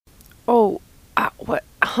Oh, what?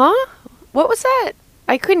 Huh? What was that?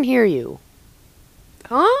 I couldn't hear you.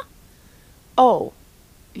 Huh? Oh,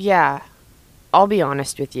 yeah. I'll be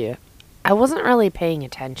honest with you. I wasn't really paying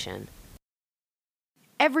attention.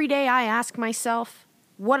 Every day I ask myself,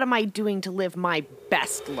 what am I doing to live my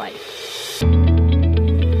best life? You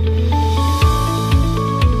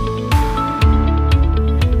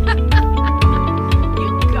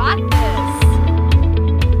got this.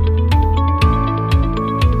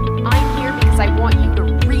 I'm here because I want you to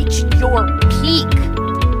reach your peak.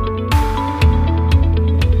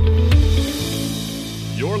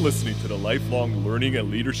 You're listening to the Lifelong Learning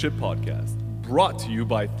and Leadership Podcast, brought to you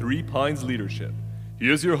by Three Pines Leadership.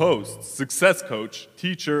 Here's your host, success coach,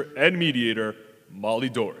 teacher, and mediator, Molly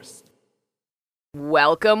Dorst.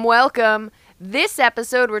 Welcome. This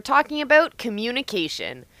episode, we're talking about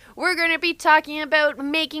communication. We're going to be talking about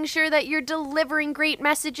making sure that you're delivering great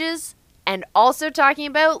messages and also talking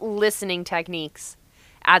about listening techniques.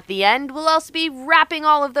 At the end, we'll also be wrapping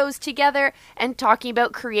all of those together and talking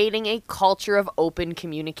about creating a culture of open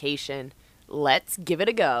communication. Let's give it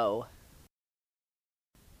a go.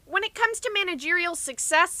 When it comes to managerial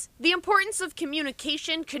success, the importance of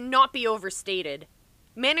communication cannot be overstated.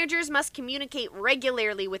 Managers must communicate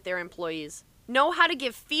regularly with their employees, know how to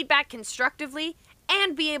give feedback constructively,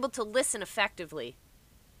 and be able to listen effectively.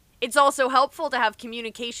 It's also helpful to have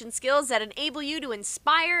communication skills that enable you to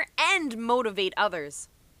inspire and motivate others.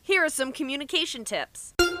 Here are some communication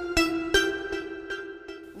tips.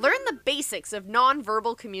 Learn the basics of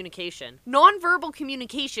nonverbal communication. Nonverbal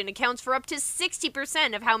communication accounts for up to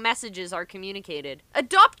 60% of how messages are communicated.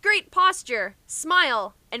 Adopt great posture,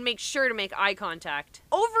 smile, and make sure to make eye contact.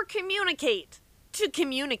 Over-communicate to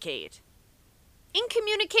communicate. In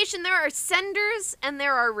communication, there are senders and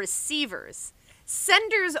there are receivers.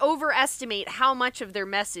 Senders overestimate how much of their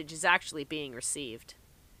message is actually being received.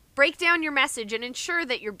 Break down your message and ensure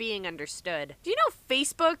that you're being understood. Do you know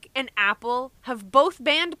Facebook and Apple have both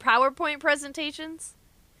banned PowerPoint presentations?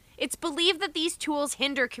 It's believed that these tools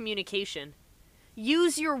hinder communication.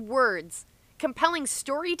 Use your words, compelling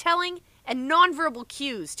storytelling, and nonverbal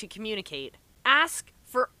cues to communicate. Ask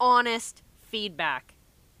for honest feedback.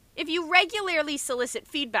 If you regularly solicit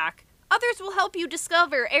feedback, others will help you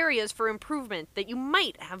discover areas for improvement that you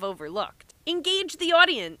might have overlooked. Engage the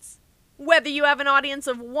audience. Whether you have an audience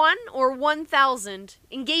of 1 or 1,000,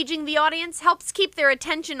 engaging the audience helps keep their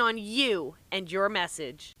attention on you and your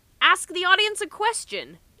message. Ask the audience a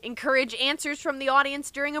question. Encourage answers from the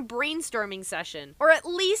audience during a brainstorming session, or at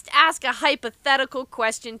least ask a hypothetical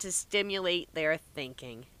question to stimulate their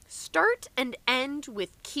thinking. Start and end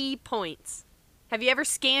with key points. Have you ever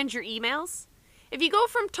scanned your emails? If you go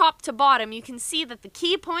from top to bottom, you can see that the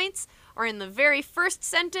key points are in the very first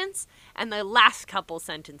sentence and the last couple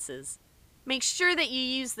sentences. Make sure that you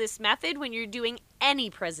use this method when you're doing any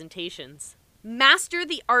presentations. Master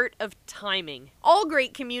the art of timing. All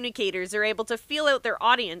great communicators are able to feel out their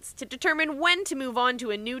audience to determine when to move on to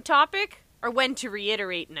a new topic or when to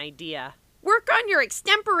reiterate an idea. Work on your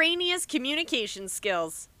extemporaneous communication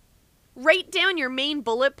skills. Write down your main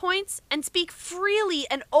bullet points and speak freely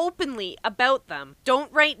and openly about them.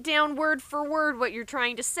 Don't write down word for word what you're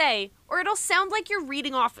trying to say, or it'll sound like you're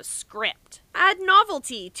reading off a script. Add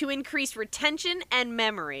novelty to increase retention and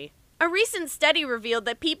memory. A recent study revealed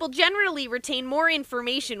that people generally retain more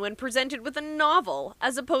information when presented with a novel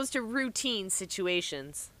as opposed to routine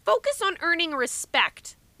situations. Focus on earning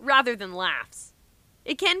respect rather than laughs.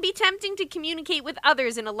 It can be tempting to communicate with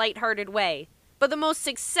others in a lighthearted way, but the most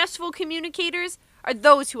successful communicators are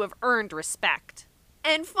those who have earned respect.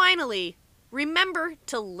 And finally, remember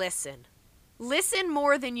to listen. Listen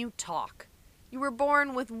more than you talk. You were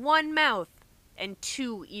born with one mouth and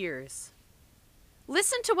 2 ears.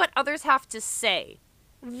 Listen to what others have to say.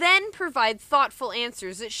 Then provide thoughtful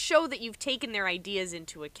answers that show that you've taken their ideas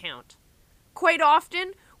into account. Quite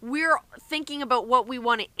often, we're thinking about what we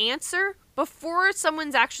want to answer before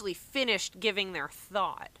someone's actually finished giving their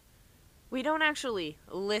thought. We don't actually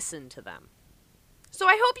listen to them. So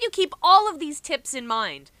I hope you keep all of these tips in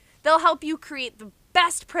mind. They'll help you create the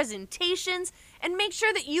best presentations and make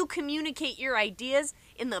sure that you communicate your ideas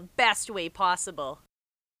in the best way possible.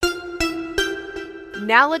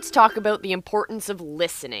 Now let's talk about the importance of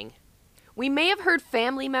listening. We may have heard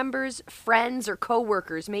family members, friends, or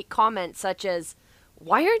coworkers make comments such as,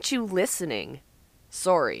 "Why aren't you listening?"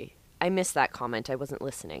 "Sorry, I missed that comment, I wasn't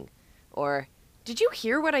listening." Or, "Did you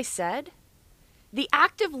hear what I said?" The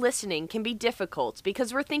act of listening can be difficult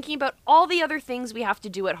because we're thinking about all the other things we have to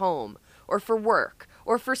do at home, or for work,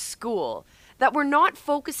 or for school, that we're not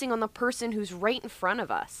focusing on the person who's right in front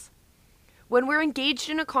of us. When we're engaged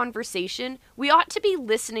in a conversation, we ought to be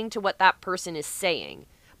listening to what that person is saying,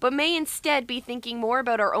 but may instead be thinking more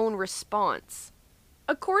about our own response.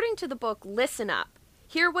 According to the book Listen Up,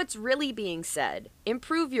 hear what's really being said,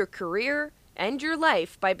 improve your career and your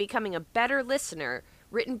life by becoming a better listener,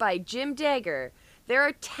 written by Jim Dagger, there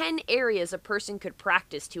are 10 areas a person could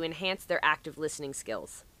practice to enhance their active listening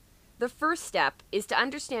skills. The first step is to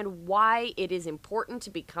understand why it is important to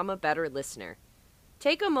become a better listener.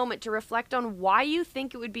 Take a moment to reflect on why you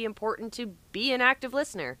think it would be important to be an active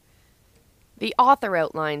listener. The author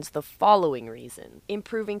outlines the following reason: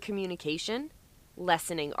 improving communication,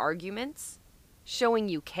 lessening arguments, showing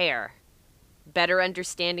you care, better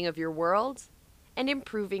understanding of your world, and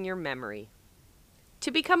improving your memory. To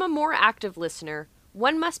become a more active listener,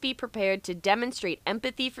 one must be prepared to demonstrate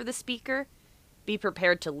empathy for the speaker, be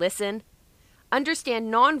prepared to listen, understand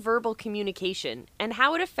nonverbal communication and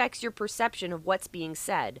how it affects your perception of what's being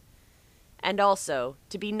said, and also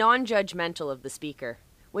to be non-judgmental of the speaker.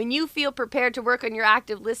 When you feel prepared to work on your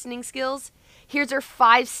active listening skills, here's our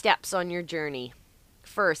 5 steps on your journey.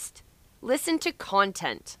 First, listen to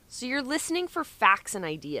content, so you're listening for facts and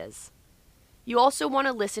ideas. You also want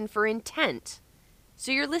to listen for intent,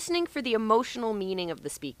 so you're listening for the emotional meaning of the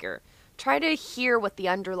speaker. Try to hear what the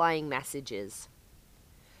underlying message is.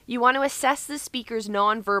 You want to assess the speaker's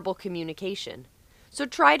nonverbal communication. So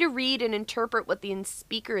try to read and interpret what the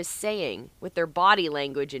speaker is saying with their body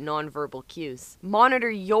language and nonverbal cues. Monitor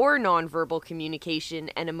your nonverbal communication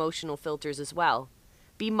and emotional filters as well.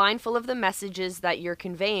 Be mindful of the messages that you're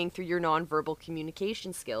conveying through your nonverbal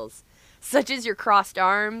communication skills, such as your crossed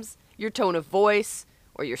arms, your tone of voice,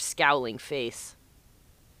 or your scowling face.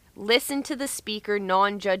 Listen to the speaker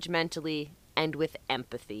non-judgmentally and with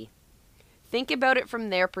empathy. Think about it from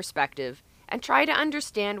their perspective and try to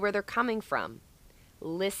understand where they're coming from.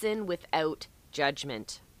 Listen without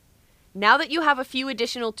judgment. Now that you have a few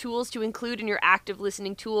additional tools to include in your active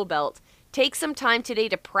listening tool belt, take some time today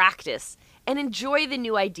to practice and enjoy the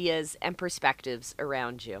new ideas and perspectives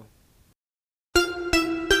around you.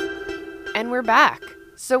 And we're back.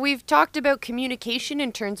 So we've talked about communication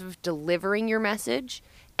in terms of delivering your message,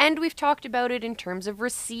 and we've talked about it in terms of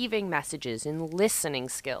receiving messages and listening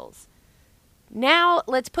skills. Now,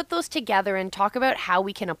 let's put those together and talk about how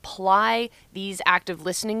we can apply these active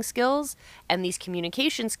listening skills and these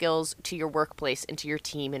communication skills to your workplace and to your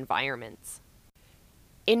team environments.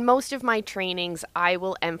 In most of my trainings, I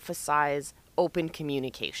will emphasize open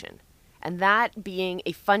communication, and that being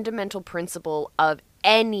a fundamental principle of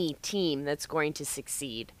any team that's going to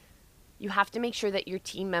succeed. You have to make sure that your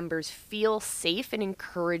team members feel safe and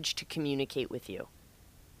encouraged to communicate with you.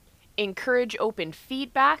 Encourage open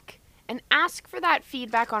feedback and ask for that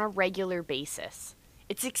feedback on a regular basis.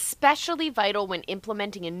 It's especially vital when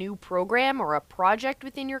implementing a new program or a project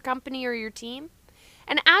within your company or your team.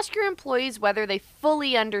 And ask your employees whether they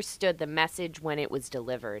fully understood the message when it was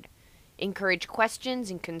delivered. Encourage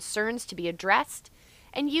questions and concerns to be addressed,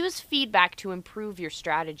 and use feedback to improve your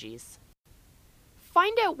strategies.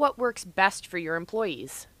 Find out what works best for your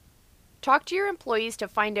employees. Talk to your employees to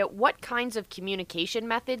find out what kinds of communication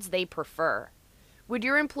methods they prefer. Would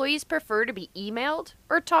your employees prefer to be emailed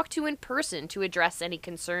or talked to in person to address any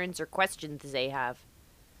concerns or questions they have?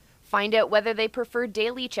 Find out whether they prefer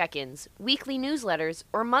daily check-ins, weekly newsletters,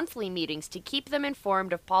 or monthly meetings to keep them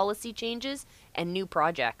informed of policy changes and new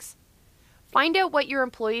projects. Find out what your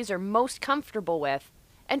employees are most comfortable with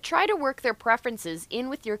and try to work their preferences in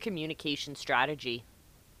with your communication strategy.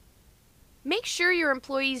 Make sure your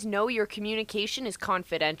employees know your communication is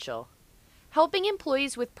confidential. Helping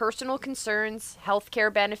employees with personal concerns,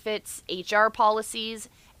 healthcare benefits, HR policies,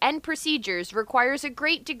 and procedures requires a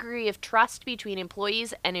great degree of trust between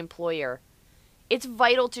employees and employer. It's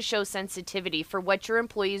vital to show sensitivity for what your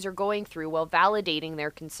employees are going through while validating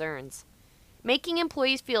their concerns. Making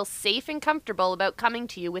employees feel safe and comfortable about coming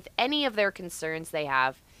to you with any of their concerns they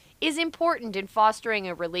have is important in fostering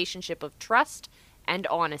a relationship of trust and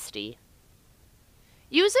honesty.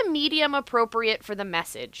 Use a medium appropriate for the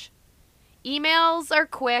message. Emails are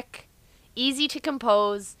quick, easy to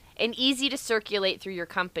compose, and easy to circulate through your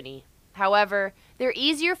company. However, they're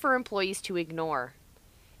easier for employees to ignore.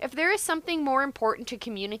 If there is something more important to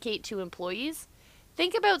communicate to employees,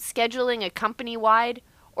 think about scheduling a company-wide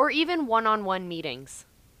or even one-on-one meetings.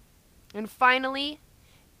 And finally,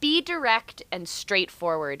 be direct and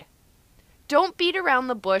straightforward. Don't beat around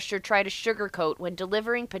the bush or try to sugarcoat when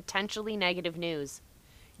delivering potentially negative news.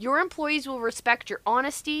 Your employees will respect your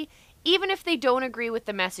honesty even if they don't agree with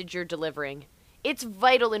the message you're delivering. It's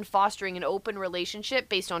vital in fostering an open relationship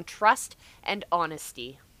based on trust and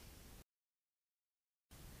honesty.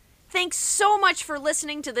 Thanks so much for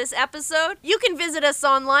listening to this episode. You can visit us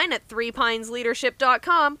online at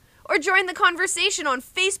 3pinesleadership.com or join the conversation on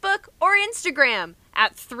Facebook or Instagram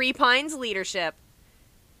at 3pinesleadership.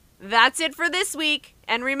 That's it for this week,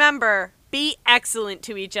 and remember, be excellent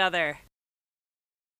to each other.